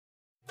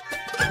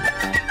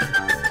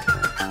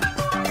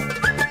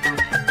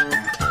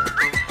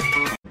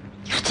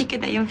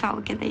كده ينفع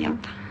وكده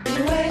ينفع.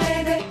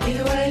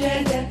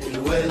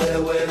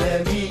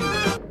 الولا مين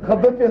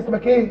خبطت يا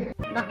اسمك ايه؟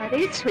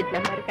 نهار اسود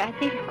لما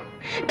رجعت لكم،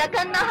 ده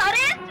كان نهار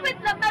اسود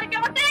لما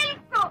رجعت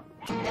لكم.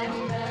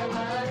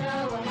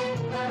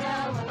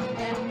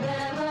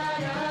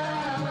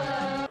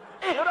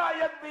 ايه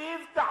رايك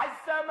بيفتح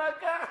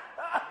السمكه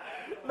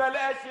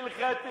ملقاش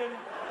الخاتم؟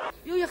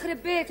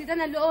 يخرب بيتي، ده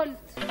انا اللي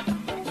قلت.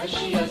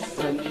 ماشيه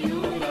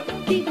السنيوره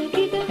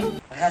كده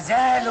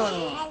غزال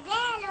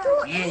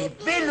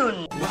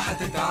يهبل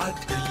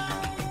وهتتعدل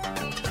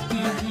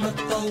مهما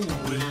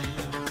تطول،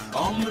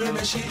 عمر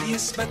ما شيء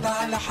يثبت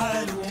على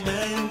حاله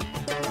وماله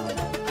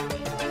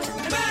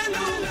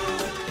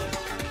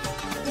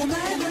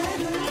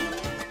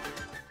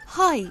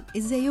هاي،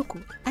 ازيكم؟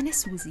 انا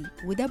سوزي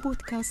وده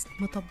بودكاست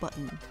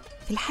مطبقين.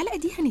 في الحلقة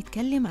دي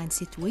هنتكلم عن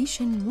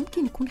سيتويشن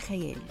ممكن يكون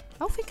خيالي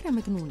او فكرة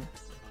مجنونة،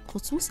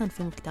 خصوصا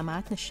في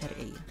مجتمعاتنا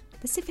الشرقية،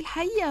 بس في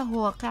الحقيقة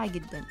هو واقعي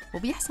جدا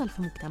وبيحصل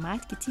في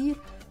مجتمعات كتير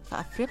في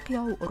افريقيا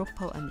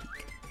واوروبا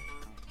وامريكا.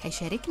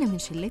 هيشاركنا من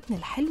شلتنا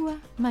الحلوة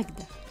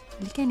ماجدة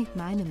اللي كانت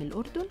معانا من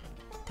الأردن،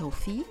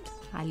 توفيق،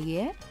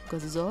 علياء،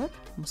 جزار،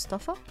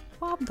 مصطفى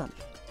وعبد الله.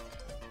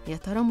 يا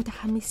ترى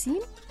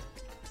متحمسين؟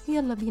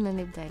 يلا بينا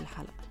نبدأ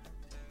الحلقة.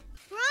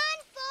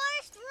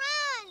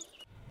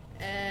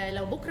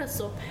 لو بكرة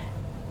الصبح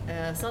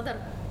صدر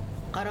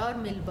قرار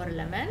من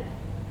البرلمان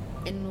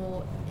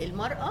انه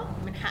المرأة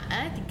من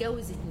حقها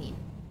تتجوز 2،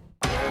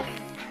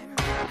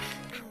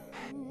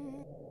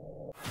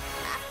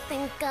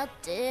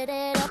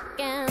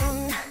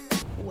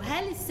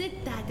 وهل الست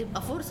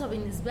هتبقى فرصة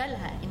بالنسبة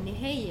لها ان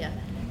هي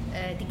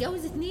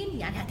تتجوز 2؟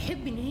 يعني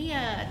هتحب ان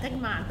هي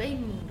تجمع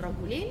بين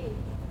رجلين؟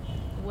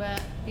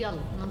 ويلا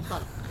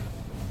ننطلق.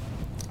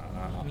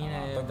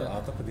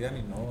 اعتقد يعني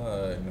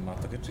ان ما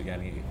اعتقدش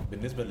يعني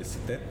بالنسبه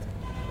للستات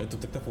انتوا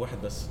بتكتفوا واحد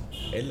بس،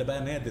 الا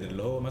بقى نادر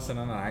اللي هو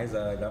مثلا انا عايز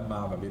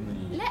اجمع ما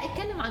بين لا،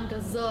 اتكلم عن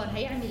جزار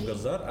هيعمل ايه؟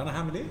 جزار انا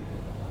هعمل ايه؟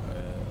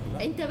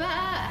 انت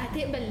بقى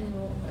هتقبل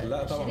انه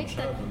لا طبعا مش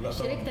هقبل. لا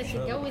شريكتك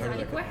تتجوز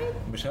عليك واحد؟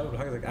 مش هقبل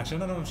بحاجه زي كده،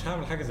 عشان انا مش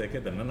هعمل حاجه زي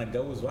كده ان انا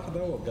اتجوز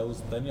واحده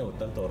واتجوز الثانيه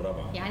والثالثه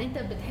والرابعه. يعني انت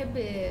بتحب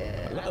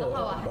لا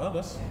واحده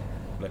بس،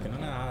 لكن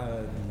انا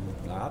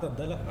العدد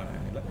ده لا،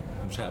 يعني لا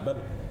مش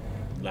هقبله،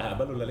 لا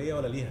هقبله لا ليا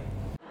ولا ليها.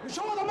 مش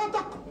هو ده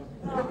المنطق؟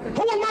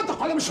 هو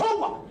المنطق ولا مش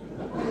هو؟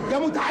 يا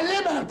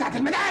متعلمه بتاعت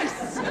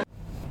المدارس.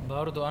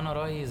 برضو انا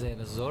رايي زي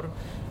جزار.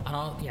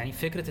 انا يعني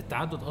فكره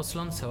التعدد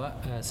اصلا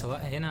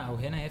سواء هنا او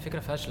هنا هي فكره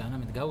فاشله. انا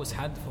متجوز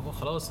حد فهو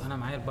خلاص انا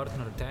معايا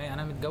البارتنر بتاعي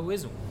انا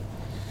متجوزه.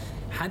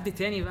 حد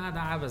تاني بقى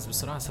ده عبث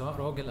بصراحه، سواء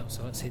راجل او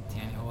سواء ست،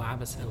 يعني هو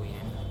عبث قوي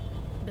يعني.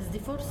 بس دي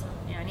فرصه،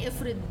 يعني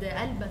افرض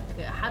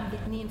قلبك حب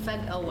 2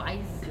 فجاه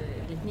وعايز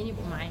ال2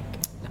 يبقوا معاك.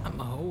 لا،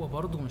 ما هو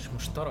برضو مش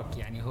مشترك،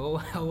 يعني هو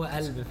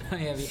قلب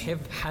يا بيحب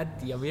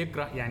حد يا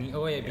بيكره، يعني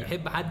هو يا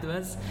بيحب حد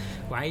بس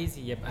وعايز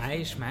يبقى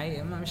عايش معاه،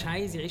 يا اما مش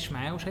عايز يعيش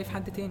معاه وشايف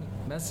حد تاني،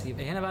 بس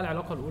يبقى هنا بقى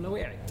العلاقه الاولى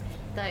وقعت.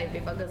 طيب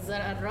يبقى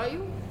جزار قال رايه،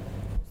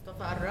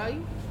 مصطفى قال رايه،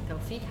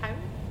 توفيق حابب؟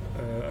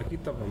 اكيد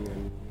طبعا.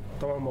 يعني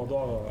طبعا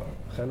الموضوع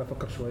خلينا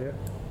افكر شويه،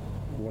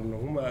 وان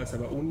هم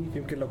سبقوني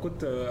يمكن لو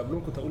كنت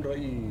قبلهم كنت اقول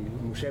رايي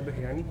مشابه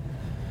يعني.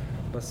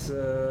 بس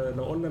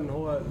لو قلنا ان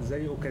هو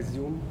زي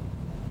اوكازيون،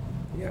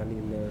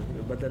 يعني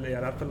بدل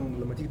يعني عارفه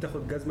لما تيجي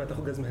تاخد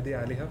جزمه هديه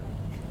عليها،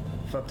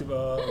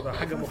 فبتبقى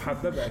حاجه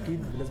محببه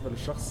اكيد بالنسبه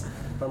للشخص.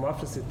 فما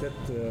اعرفش الستات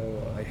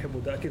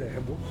هيحبوا ده، اكيد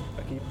هيحبوا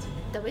اكيد.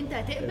 طب انت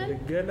هتقبل؟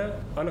 الرجاله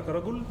انا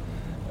كرجل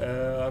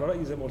انا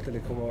رايي زي ما قلت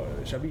لك هم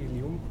شبيه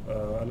ليهم.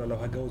 انا لو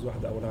هتجوز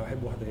واحده او لو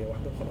هحب واحده هي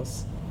واحده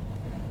خلاص.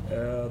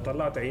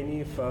 طلعت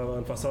عيني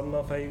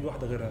فانفصلنا فهي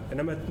واحده غيرها،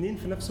 انما 2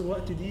 في نفس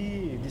الوقت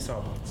دي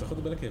صعبه. بس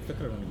خدوا بالك، هي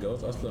الفكره من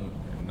الجواز اصلا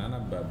ان انا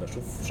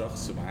بشوف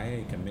شخص معايا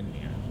يكملني،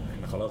 يعني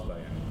احنا خلاص بقى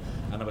يعني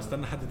انا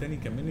بستنى حد تاني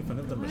يكملني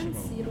فنفضل ماشيين.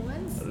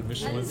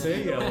 مش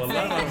رومانسيه والله،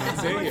 ما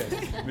رومانسيه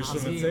مش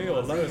رومانسيه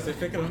والله، بس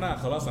الفكره ان انا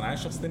خلاص انا عايز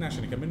شخص تاني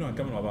عشان يكملني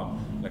وهنكمل مع بعض،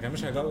 لكن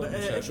مش هجاوب مش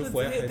هشوف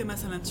واحد. زهقت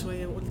مثلا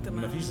شويه وقلت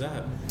مفيش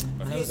زهق،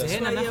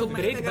 هنا ناخد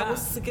بريك بقى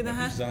بص كده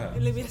ها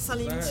اللي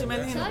بيحصل يمين شمال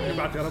هنا.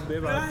 ابعت يا رب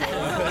ابعت.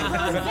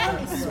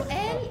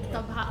 السؤال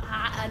طب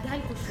هعقدها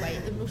لكم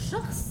شويه، انه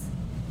الشخص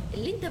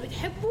اللي انت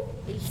بتحبه،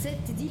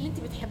 الست دي اللي انت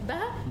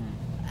بتحبها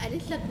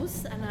قالت لك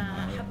بص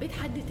انا حبيت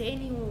حد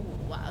تاني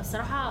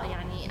وصراحه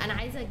يعني انا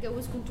عايزه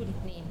اتجوزكم انتوا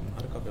الاثنين.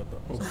 حركه ابيض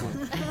بقى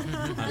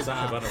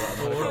هنسحب انا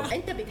بقى.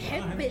 انت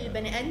بتحب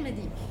البني ادمه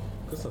دي،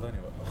 قصه ثانيه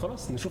بقى.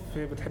 خلاص نشوف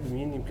هي بتحب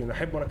مين، يمكن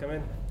احبه انا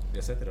كمان.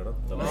 يا ساتر يا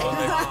رب.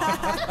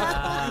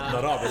 ده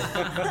رعب.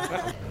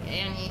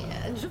 يعني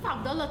نشوف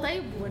عبد الله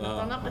طيب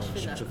ونتناقش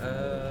في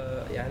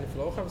ده. يعني في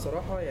الواقع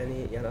بصراحه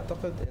يعني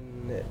اعتقد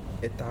ان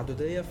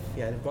التعدديه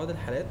يعني في بعض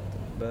الحالات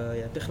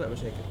يعني بتخلق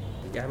مشاكل.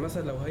 يعني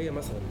مثلا لو هي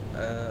مثلا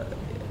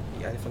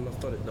يعني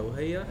فلنفترض لو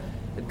هي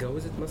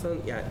اتجوزت مثلا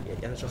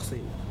يعني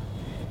شخصين،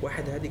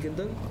 واحد هادي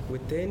جدا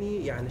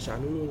والتاني يعني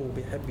شعنون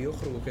وبيحب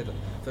يخرج وكده،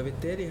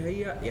 فبالتالي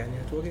هي يعني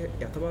هتواجه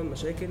يعني طبعا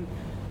مشاكل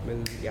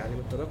من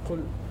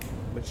التنقل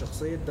من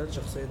شخصيه ده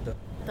لشخصيه ده.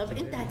 طب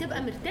انت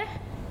هتبقى مرتاح؟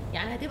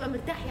 يعني هتبقى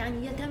مرتاح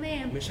يعني يا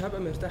تمام؟ مش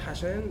هبقى مرتاح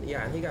عشان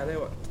يعني هيجي عليا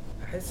وقت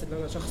هحس ان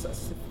انا شخص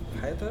اساسي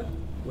في حياتها،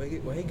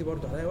 وهيجي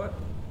برضه عليا وقت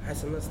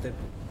حاسس ان انا ستيبل،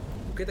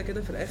 وكده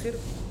كده في الاخر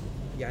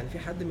يعني في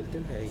حد من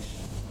الاثنين هيعيش.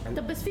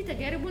 طب بس في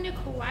تجارب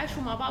ونجحوا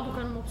وعاشوا مع بعض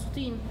وكانوا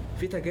مبسوطين.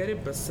 في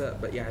تجارب بس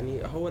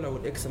يعني هو لو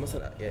الاكس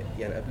مثلا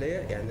يعني قبليه،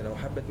 يعني لو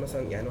حبت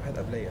مثلا يعني واحد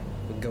قبليه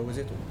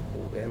واتجوزته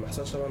يعني ما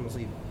حصلش طبعا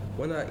نصيب،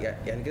 وانا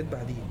يعني جيت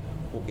بعديه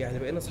يعني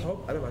بقينا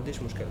اصحاب، انا ما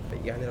عنديش مشكله.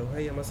 يعني لو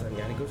هي مثلا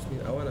يعني جوزت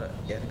 2 او انا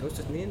يعني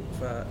جوزت 2،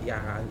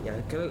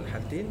 فيعني كلا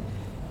الحالتين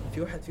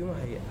في واحد فيهم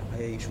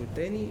هيعيش،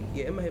 والتاني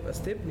يا اما هيبقى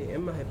ستيبل يا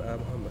اما هيبقى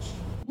مهمش.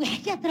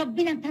 وحكايه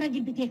ربنا انت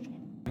راجل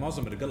بتفهم.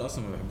 معظم الرجال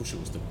اصلا ما بيحبوش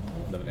يوصلوا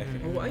ده من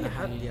الاخر. هو اي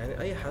حد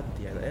يعني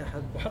اي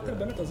حد وحتى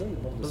البنات اظن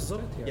برضه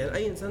بالظبط يعني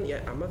اي انسان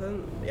يعني عامه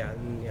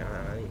يعني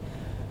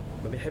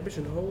ما بيحبش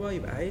ان هو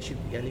يبقى عايش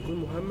يعني يكون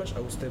مهمش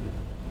او ستيبل،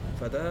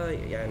 فده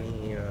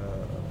يعني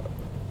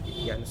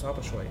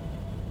صعبه شويه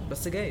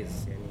بس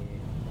جايز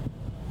يعني.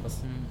 بس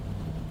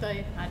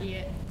طيب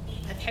علياء،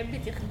 هتحبي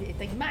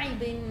تجمعي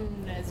بين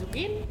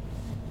زوجين؟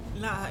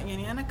 لا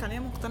يعني انا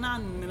كلام مقتنعه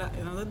ان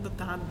لا، انا ضد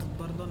التعدد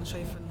برضه. انا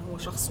شايفه ان هو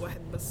شخص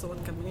واحد بس هو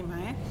تكملي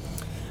معاه،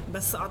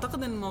 بس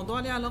اعتقد ان الموضوع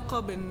ليه علاقه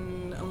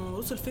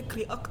بالموروث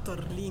الفكري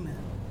اكتر لينا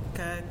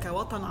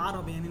كوطن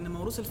عربي. يعني ان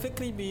الموروث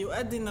الفكري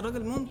بيؤدي ان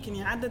الراجل ممكن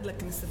يعدد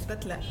لكن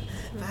الستات لا.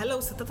 فهل لو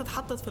الستات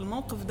اتحطت في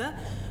الموقف ده،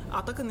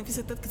 اعتقد ان في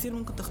ستات كتير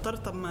ممكن تختار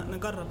طب ما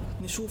نجرب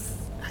نشوف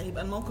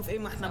هيبقى الموقف ايه.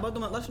 ما احنا برضه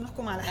ما نقدرش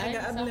نحكم على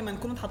حاجه قبل ما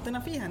نكون اتحطينا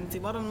فيها. انت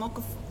بره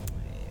الموقف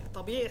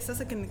طبيعي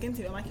احساسك انك انت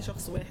يبقى معاكي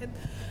شخص واحد،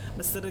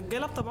 بس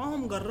الرجاله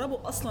بطبعهم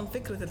جربوا اصلا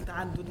فكره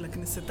التعدد،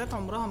 لكن الستات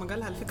عمرها ما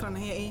جالها الفكره ان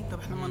هي ايه طب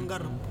احنا ما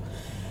نجرب.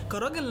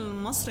 كراجل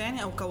مصري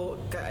يعني او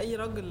كاي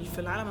راجل في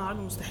العالم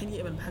العربي مستحيل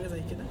يقبل بحاجه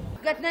زي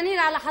كده. جتنانين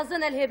على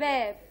حظنا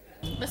الهباب.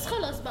 بس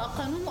خلاص بقى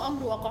قانون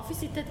وامر واقع، في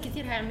ستات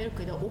كتير هيعملوا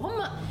كده.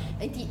 وهم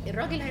انت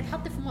الراجل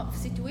هيتحط في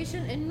سيتويشن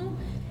انه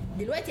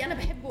دلوقتي انا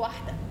بحب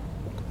واحده،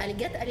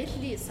 جت قالت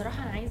لي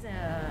الصراحه انا عايزه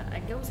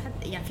اتجوز حد،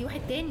 يعني في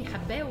واحد تاني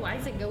حباه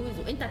وعايزه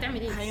اتجوزه، انت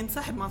هتعمل ايه؟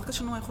 هينسحب. ما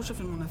اعتقدش ان هو هيخش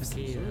في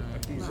المنافسه.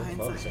 اكيد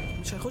هينسحب،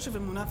 مش هيخش في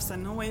المنافسه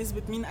ان هو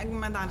يثبت مين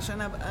اجمد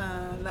علشان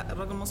ابقى. لا،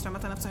 الراجل المصري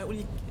مثلا نفسه هيقول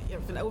لي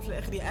في الاول في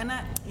الاخر يا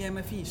انا يا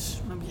ما فيش،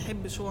 ما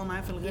بيحبش هو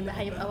معاه في الغالب،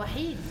 هيبقى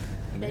وحيد.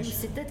 لان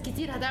الستات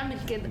كتير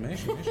هتعمل كده.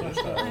 ماشي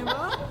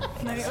ايوه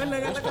احنا هيقول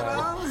لك انا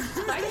بقى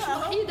عايش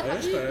وحيد يا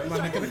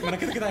حبيبي. ما انا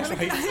كده عايش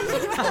وحيد.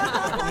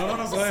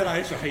 وانا صغير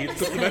عايش وحيد،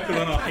 كنت باكل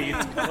وانا وحيد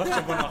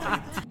واشرب وانا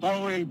وحيد.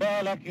 طول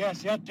بالك يا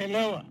سيادة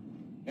اللواء،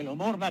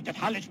 الامور ما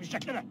تتحلش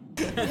بالشكل ده.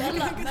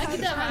 يلا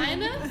ماجدة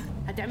معانا،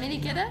 هتعملي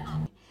كده؟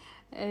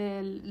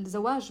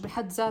 الزواج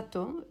بحد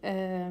ذاته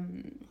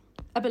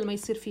قبل ما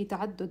يصير فيه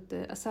تعدد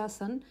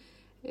اساسا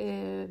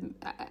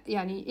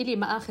يعني إلي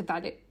ما اخذ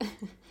عليه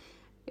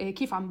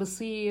كيف عم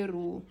بصير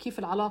وكيف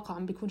العلاقة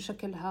عم بيكون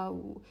شكلها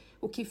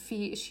وكيف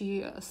في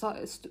إشي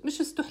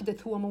مش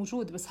استحدث، هو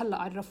موجود بس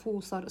هلأ عرفوه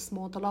صار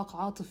اسمه طلاق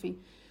عاطفي.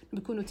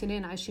 بيكونوا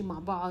تنين عايشين مع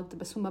بعض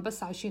بس هم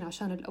بس عايشين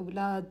عشان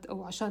الأولاد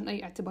أو عشان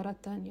أي اعتبارات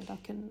تانية،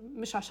 لكن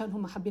مش عشان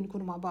هم حابين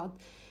يكونوا مع بعض.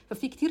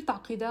 ففي كتير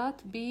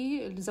تعقيدات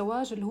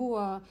بالزواج اللي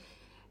هو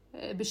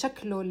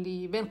بشكله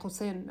اللي بين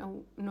قوسين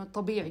أو إنه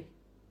طبيعي.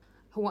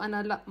 هو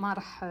أنا لا، ما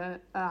رح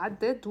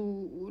أعدد،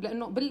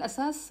 ولأنه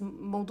بالأساس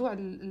موضوع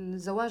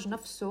الزواج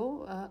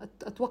نفسه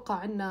أتوقع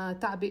عنا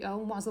تعبئة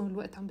ومعظم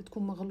الوقت عم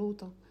بتكون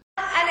مغلوطة.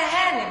 أنا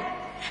هانم،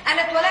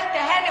 أنا اتولدت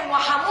هانم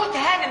وحموت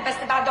هانم،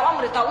 بس بعد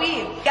عمر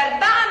طويل.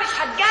 جربعة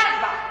مش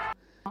هتجربع.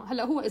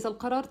 هلأ هو إذا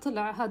القرار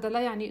طلع، هذا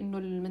لا يعني إنه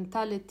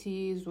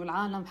المنتاليتيز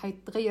والعالم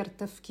حيتغير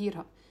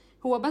تفكيرها،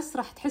 هو بس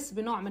رح تحس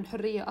بنوع من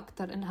حرية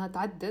أكتر إنها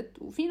تعدد،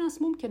 وفي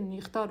ناس ممكن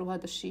يختاروا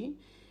هذا الشيء.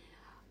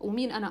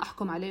 ومين أنا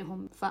أحكم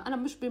عليهم؟ فأنا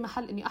مش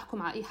بمحل إني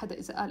أحكم على أي حدا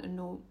إذا قال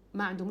إنه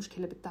ما عنده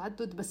مشكلة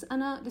بالتعدد، بس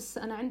أنا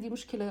لسه أنا عندي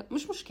مشكلة،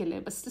 مش مشكلة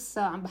بس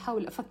لسه عم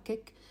بحاول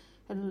أفكك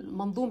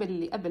المنظومة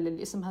اللي قبل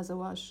اللي اسمها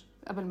زواج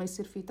قبل ما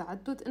يصير في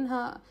تعدد،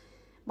 إنها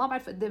ما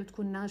بعرف قد ايه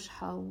بتكون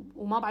ناجحة،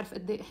 وما بعرف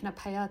قد ايه إحنا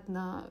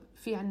بحياتنا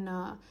في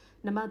عنا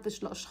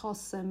نماذج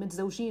لأشخاص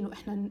متزوجين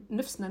وإحنا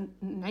نفسنا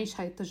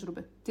نعيش هاي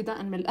التجربة،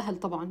 ابتداء من الأهل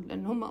طبعا،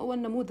 لأن هم أول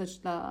نموذج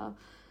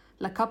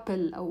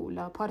لكابل أو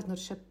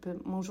لبارتنرشيب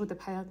موجودة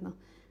بحياتنا.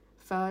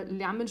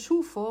 فاللي عم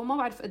نشوفه ما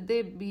بعرف قد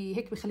ايه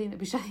هيك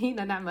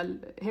بيشهينا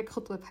نعمل هيك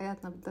خطوة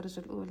بحياتنا بالدرجة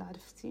الأولى،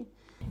 عرفتي؟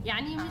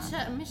 يعني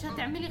مش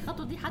هتعملي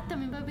خطوة دي حتى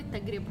من باب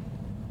التجربة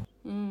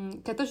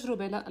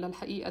كتجربة؟ لا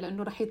للحقيقة،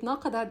 لأنه رح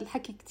يتناقض هذا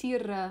الحكي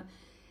كتير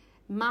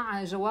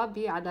مع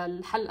جوابي على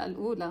الحلقة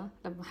الأولى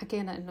لما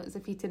حكينا إنه إذا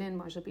في تنين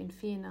معجبين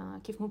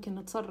فينا كيف ممكن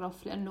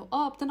نتصرف،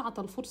 لأنه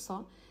بتنعطى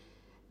الفرصة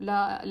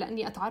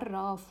لأني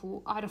أتعرف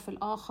وأعرف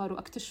الآخر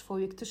وأكتشفه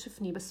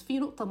ويكتشفني، بس في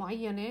نقطة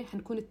معينة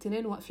حنكون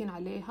التنين واقفين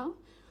عليها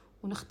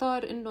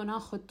ونختار إنه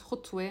ناخد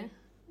خطوة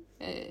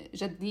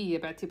جدية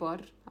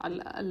باعتبار على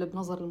الأقل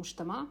بنظر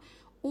المجتمع،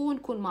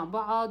 ونكون مع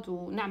بعض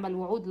ونعمل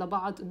وعود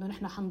لبعض إنه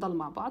نحن حنضل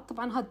مع بعض.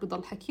 طبعا هذا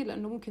بضل حكي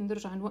لأنه ممكن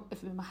نرجع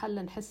نوقف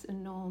بمحل نحس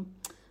إنه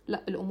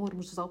لا الأمور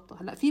مش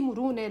ضابطة. هلأ في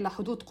مرونة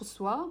لحدود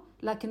قصوى،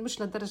 لكن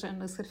مش لدرجة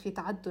إنه يصير في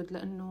تعدد،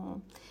 لأنه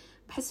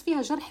بحس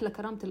فيها جرح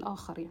لكرامة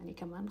الآخر. يعني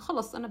كمان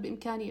خلص أنا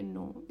بإمكاني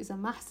إنه إذا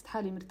ما حسيت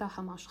حالي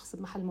مرتاحة مع شخص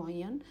بمحل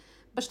معين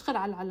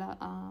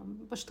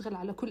بشتغل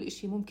على كل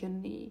إشي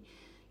ممكن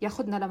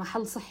ياخدنا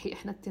لمحل صحي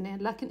إحنا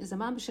التنين. لكن إذا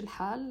ما مش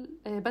الحال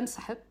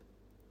بنسحب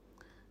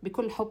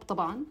بكل حب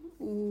طبعا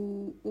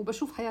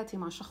وبشوف حياتي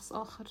مع شخص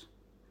آخر.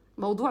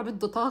 موضوع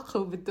بده طاقة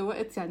وبده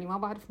وقت، يعني ما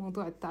بعرف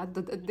موضوع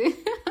التعدد قد ايه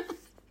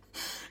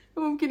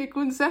ممكن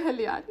يكون سهل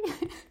يعني.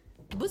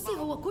 بصي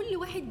هو كل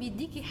واحد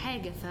بيديكي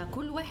حاجة،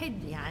 فكل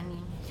واحد يعني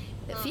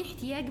في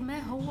احتياج ما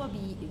هو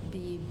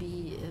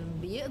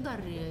بيقدر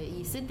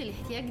يسد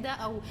الاحتياج ده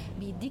او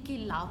بيديكي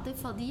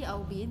العاطفة دي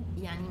او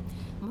يعني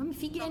المهم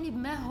في جانب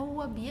ما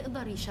هو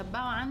بيقدر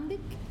يشبعه عندك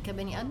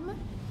كبني آدمة،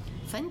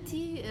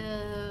 فانتي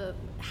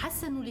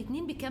حاسة انه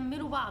الاتنين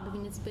بيكملوا بعض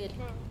بالنسبة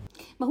لك.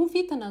 ما هو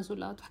في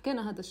تنازلات،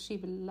 وحكينا هذا الشيء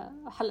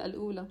بالحلقة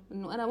الأولى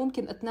إنه أنا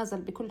ممكن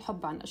أتنازل بكل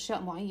حب عن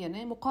أشياء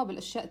معينة مقابل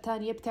أشياء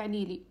تانية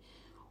بتعني لي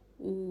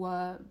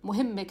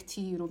ومهمة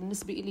كتير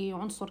وبالنسبة إلي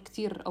عنصر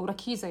كتير أو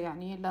ركيزة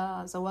يعني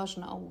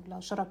لزواجنا أو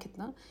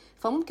لشراكتنا.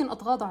 فممكن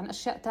أتغاضى عن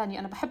أشياء تانية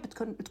أنا بحب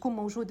تكون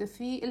موجودة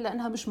فيه إلا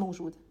أنها مش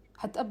موجودة،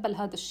 حتقبل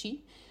هذا الشيء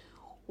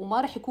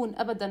وما رح يكون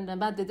أبداً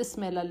مادة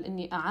دسمة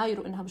لأني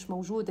أعايره إنها مش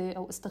موجودة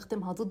أو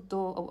استخدمها ضده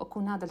أو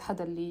أكون هذا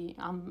الحدا اللي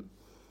عم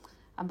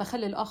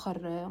بخلي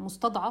الآخر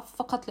مستضعف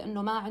فقط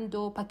لأنه ما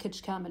عنده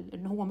باكيج كامل،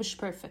 إنه هو مش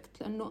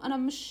بيرفكت. لأنه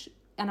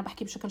أنا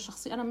بحكي بشكل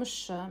شخصي، أنا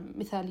مش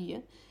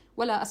مثالية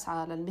ولا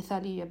أسعى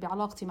للمثالية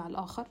بعلاقتي مع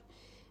الآخر،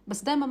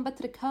 بس دايما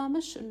بترك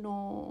هامش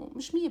إنه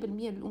مش 100%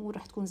 الأمور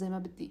رح تكون زي ما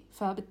بدي.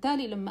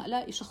 فبالتالي لما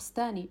ألاقي شخص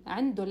تاني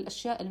عنده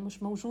الأشياء اللي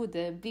مش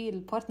موجودة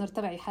بالبارتنر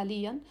تبعي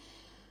حاليا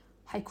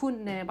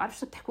حيكون بعرف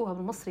شو بتحكوها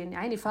بالمصري يعني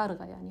عيني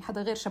فارغة، يعني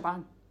حدا غير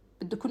شبعان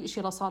بده كل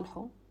إشي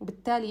لصالحه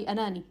وبالتالي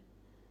أناني.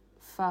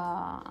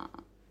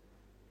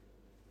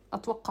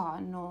 أتوقع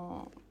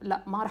إنه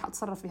لا، ما راح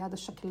أتصرف بهذا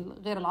الشكل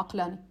غير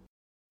العقلاني.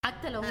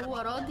 حتى لو هو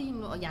راضي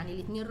إنه يعني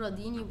الاثنين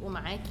راضيين يبقوا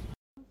معاكي؟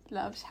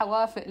 لا مش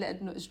حوافق،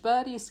 لأنه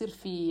إجباري يصير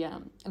في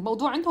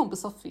الموضوع عندهم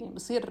بصفي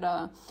بصير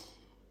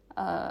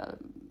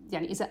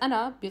يعني إذا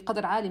أنا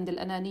بقدر عالي من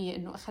الأنانية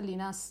إنه أخلي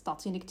ناس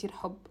تعطيني كتير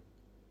حب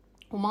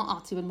وما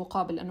أعطي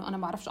بالمقابل، لأنه أنا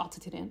ما أعرفش أعطي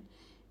تنين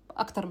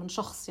أكتر من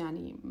شخص،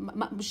 يعني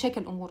مش هيك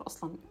الأمور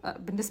أصلا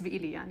بالنسبة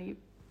إلي، يعني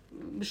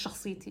مش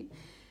شخصيتي.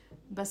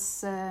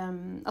 بس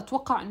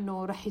أتوقع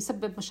أنه رح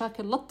يسبب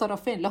مشاكل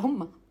للطرفين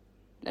لهم،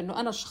 لأنه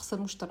أنا الشخص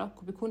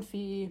المشترك وبيكون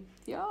في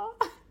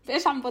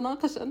ليش عم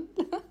بناقش أنا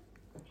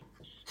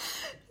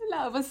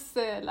لا بس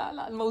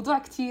لا الموضوع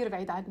كتير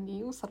بعيد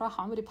عني،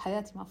 وصراحة عمري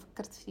بحياتي ما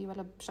فكرت فيه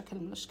ولا بشكل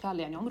من الأشكال،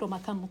 يعني عمره ما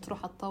كان مطروح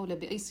على الطاولة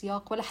بأي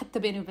سياق ولا حتى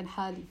بيني وبين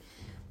حالي.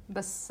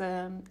 بس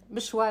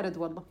مش وارد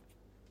والله،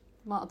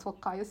 ما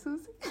أتوقع يا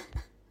سوزي.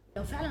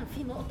 لو فعلا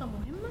في نقطة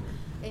مهمة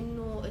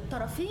إنه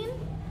الطرفين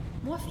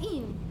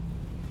موافقين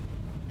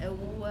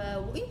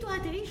وإنتوا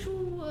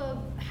هتعيشوا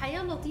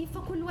حياة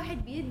لطيفة، كل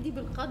واحد بيدي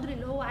بالقدر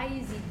اللي هو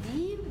عايز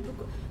يديه،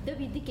 ده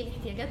بيديك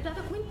الاحتياجات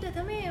بتاعتك وإنت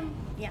تمام،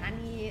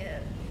 يعني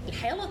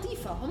الحياة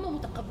لطيفة، هم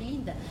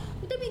متقبلين ده،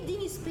 وده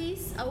بيديني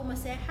سبيس أو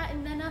مساحة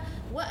إن أنا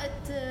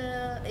وقت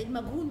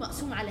المجهول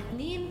مقسوم على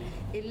 2،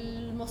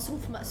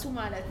 المصروف مقسوم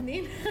على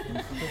 2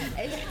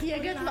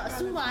 الاحتياجات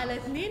مقسومة على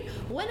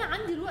 2، وأنا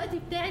عندي الوقت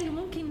بتاعي اللي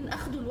ممكن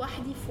أخده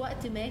لوحدي في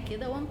وقت ما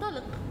كده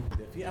وانطلق.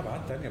 في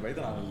ابعاد تانية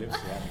بعيدا عن اللبس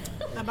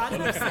يعني ابعاد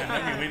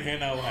نفسيه يومين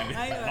هنا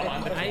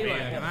ايوه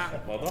يا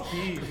جماعه الموضوع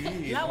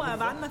فيه لا،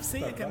 وابعاد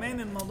نفسيه كمان.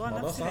 الموضوع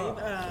نفسي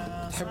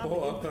هيبقى تحب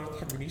هو اكتر، ما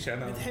تحبنيش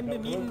انا. بتحب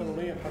مين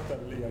قانونيا حتى،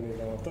 يعني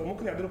لو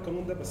ممكن يعدلوا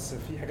القانون ده، بس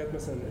في حاجات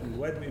مثلا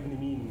الواد بابن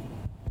مين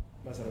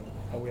مثلا،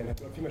 او يعني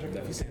هتبقى في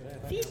مشاكل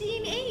في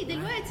DNA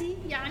دلوقتي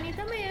يعني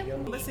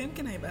تمام، بس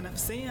يمكن هيبقى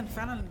نفسيا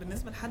فعلا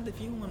بالنسبه لحد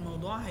فيهم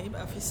الموضوع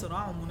هيبقى فيه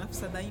صراع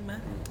ومنافسه دايما،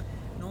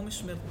 ان هو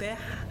مش مرتاح،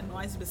 انه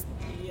عايز بس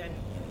يعني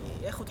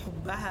ياخد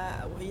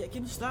حبها، وهي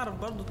اكيد مش تعرف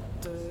برضو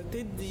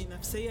تدي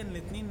نفسيا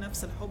الاثنين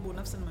نفس الحب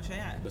ونفس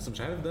المشاعر. بس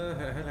مش عارف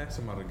ده هل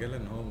هيحصل مع الرجاله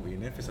ان هو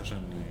بينافس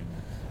عشان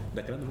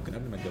ده الكلام ده ممكن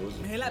قبل ما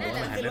يتجوزوا. هي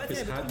لا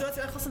دلوقتي بتقول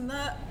دلوقتي خلاص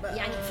انها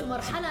يعني في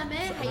مرحله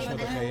ما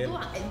هيبقى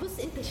الموضوع، بص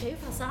انت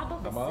شايفها صعبه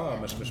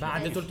بس مش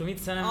بعد 300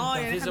 سنه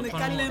من تنفيذ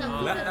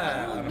القانون.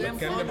 لا انا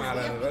بتكلم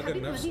على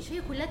الراجل نفسه. مفيش،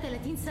 هي كلها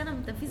 30 سنه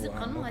من تنفيذ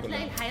القانون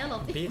هتلاقي الحياه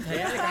لطيفه.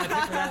 بيتهيألك على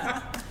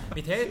فكره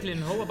بيتهيألك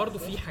لان هو برضو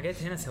في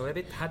حاجات هنا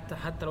ثوابت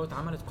حتى لو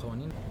اتعملت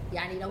قوانين،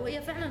 يعني لو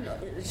هي فعلا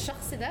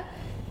الشخص ده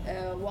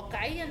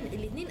واقعيا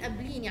الاثنين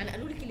قابلين، يعني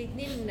قالوا لك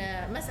الاثنين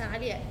مثلا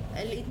عليا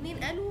الاثنين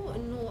قالوا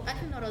انه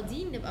احنا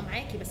راضيين نبقى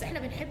معاكي بس احنا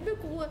بنحبك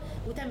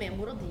وتمام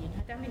وراضيين،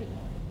 هتعملي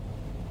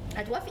ايه؟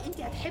 هتوافقي؟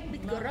 انت هتحبي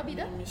تجربي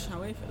ده؟ مش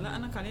هوافق، لا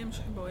انا كعليا مش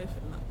هحب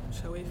اوافق، لا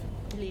مش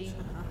هوافق. ليه؟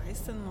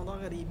 هحس ان الموضوع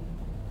غريب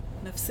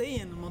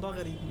نفسيا، الموضوع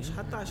غريب، مش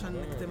حتى عشان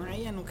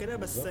اجتماعيا وكده،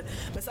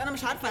 بس انا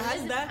مش عارفه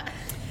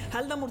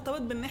هل ده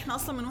مرتبط بان احنا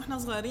اصلا من واحنا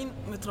صغيرين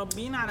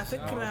متربيين على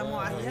فكره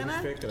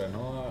معينه، فكره ان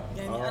هو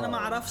يعني انا ما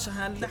اعرفش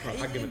هل ده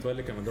حقيقي. الحاج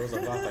متولي كان متجوز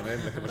 4 تمام،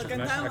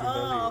 لكن مش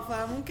حاجه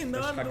فممكن ده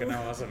برضه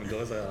حاجه اصلا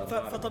متجوزه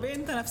فطبيعي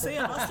انت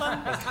نفسيا اصلا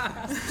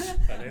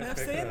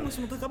نفسيا مش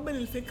متقبل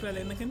الفكره،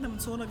 لانك انت من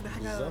صغرك ده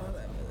حاجه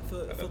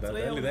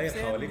فطريه اللي داير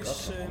حواليك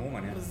اصلا عموما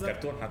يعني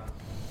كرتون حتى.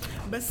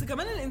 بس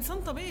كمان الانسان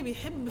طبيعي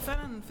بيحب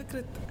فعلا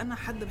فكره انا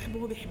حد بحبه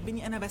هو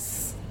بيحبني انا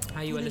بس.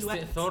 ايوه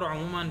الاستئثار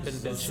عموما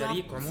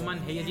بالشريك عموما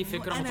هي دي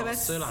فكره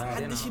متأصله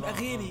عندنا. محدش يبقى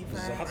غيري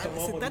حتى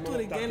الستات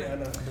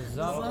والرجاله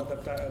بالظبط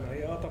بتاعنا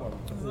هي طبعا.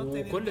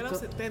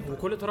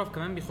 وكل طرف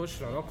كمان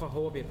بيخش العلاقه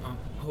هو بيبقى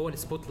هو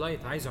السبوت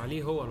لايت عايزه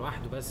عليه هو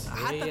لوحده بس.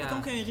 حتى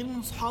ممكن يغير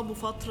من صحابه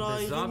فتره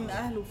يغير من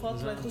اهله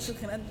فتره يخش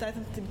الخناقات بتاعت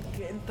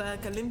انت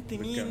كلمت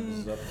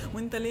مين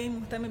وانت ليه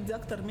مهتم بدي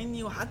اكتر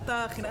مني.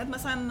 وحتى خناقات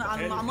مثلا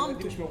مع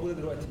مامته مش موجوده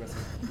دلوقتي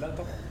مثلا. لا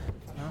طبعا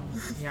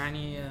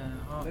يعني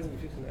لازم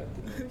في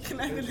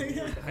خناقات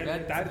اللي هي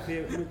انت عارف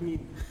هي بتقول مين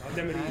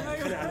هتعمل ايه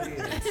خناقه على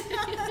ايه.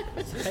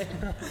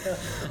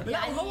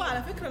 لا هو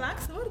على فكره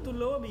العكس برضه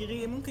اللي هو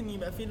بيغير ممكن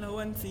يبقى فيه اللي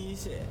هو انت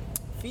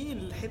في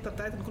الحته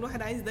بتاعت ان كل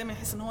واحد عايز دايما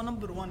يحس ان هو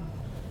نمبر 1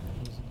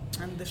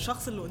 عند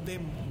الشخص اللي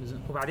قدامه.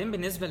 وبعدين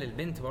بالنسبه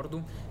للبنت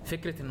برضو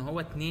فكره ان هو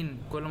اتنين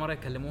كل مره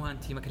يكلموها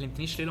انت ما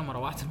كلمتنيش ليه لما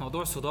روحت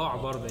الموضوع صداع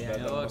برضه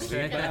يعني. هو بصي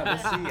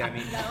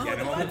يعني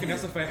هو ممكن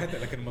يحصل في اي حته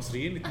لكن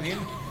المصريين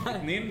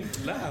اتنين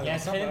لا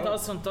يعني انت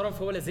اصلا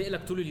طرف هو لازق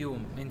لك طول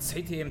اليوم انت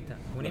صحيتي امتى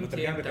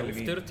ونمتي امتى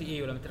وفطرتي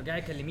ايه ولما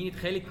ترجعي كلميني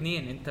تخيلي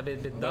اتنين انت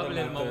بتدبل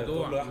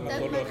الموضوع. كله احمد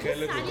كله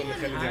خالد وكله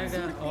خالد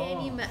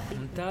حاجه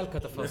منتهى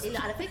الكتفاصيل.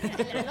 على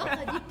فكره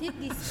العلاقه دي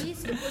بتدي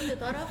سبيس لكل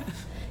طرف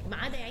ما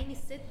عدا عين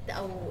الست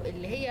او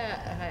اللي هي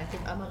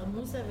هتبقى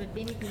مغموسه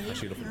بين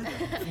اتنين.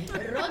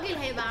 الراجل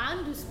هيبقى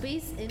عنده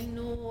سبيس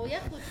انه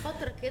ياخد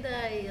فتره كده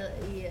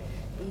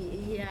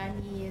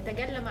يعني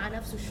يتجلى مع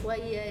نفسه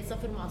شويه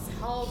يسافر مع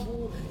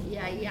اصحابه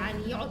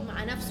يعني يقعد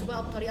مع نفسه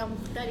بقى بطريقه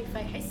مختلفه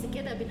يحس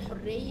كده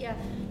بالحريه.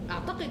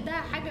 اعتقد ده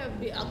حاجه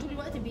طول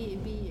الوقت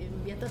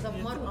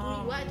بيتذمروا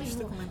طول الوقت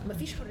انه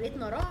مفيش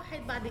حريتنا راحت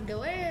بعد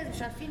الجواز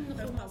مش عارفين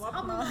نخرج مع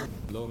اصحابنا.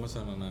 لو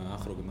مثلا انا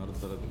هخرج النهارده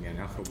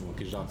يعني هخرج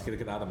مفيش دعوه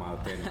كده قاعده مع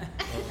التاني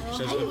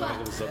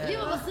ليه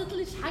ما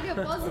بصيتليش حاجه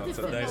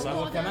بوزيتيف في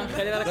الموضوع كمان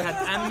خلي بالك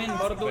هتامن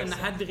برضو ان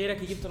حد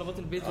غيرك يجيب طلبات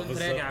البيت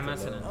وانت راجع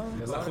مثلا.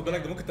 لا خد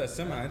بالك ده ممكن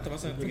تقسمها يعني انت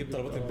مثلا تجيب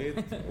طلبات البيت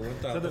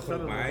وانت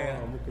هتخرج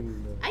معايا.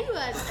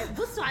 ايوه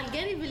بصوا على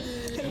الجانب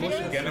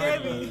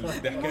الضحكاوي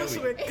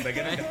ده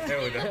جانب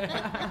الضحكاوي ده.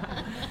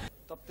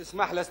 طب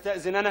تسمح لي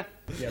استاذن انا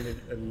يعني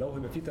لو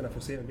هيبقى في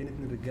تنافسيه ما بين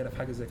اتنين رجاله في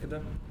حاجه زي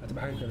كده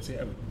هتبقى حاجه كارثيه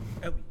قوي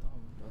قوي.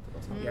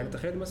 يعني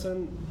تخيل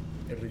مثلا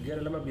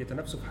الرجاله لما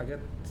بيتنافسوا في حاجات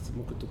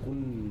ممكن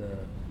تكون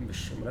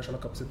مش مالهاش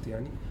علاقه بست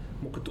يعني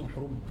ممكن تقوم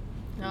حروب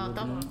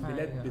طبعا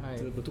بلاد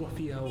بتروح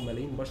فيها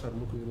وملايين بشر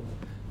ممكن يروحوا.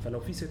 فلو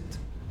في ست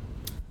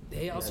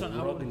هي اصلا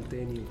يعني راجل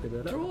تاني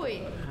وكده.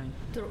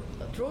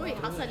 تروي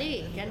حصل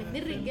ايه؟ كان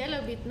اتنين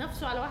رجاله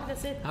بيتنافسوا على واحده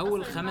ست.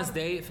 اول 5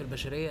 دقايق في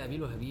البشريه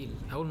قابيل وهابيل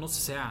اول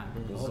نص ساعه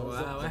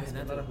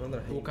واحد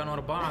وكانوا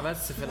 4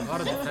 بس في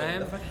الارض فاهم.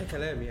 ده فتح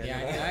كلام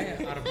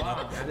يعني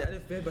 4 يعني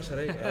الف ب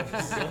بشريه.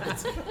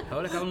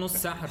 هقول لك اول نص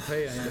ساعه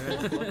حرفيا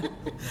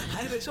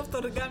يعني شفت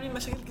الرجاله عاملين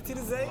مشاكل كتير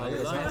ازاي.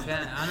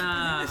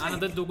 انا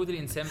ضد وجود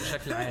الانسان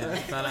بشكل عام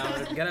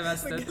فلو الرجاله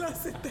بس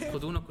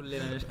خدونا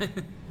كلنا.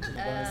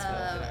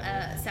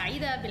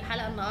 سعيدة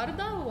بالحلقة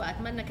النهاردة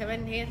وأتمنى كمان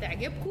إن هي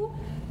تعجبكم.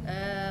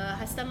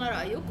 هستنى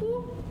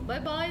رأيكم. باي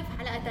باي في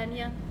حلقة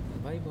تانية.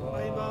 باي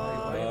باي.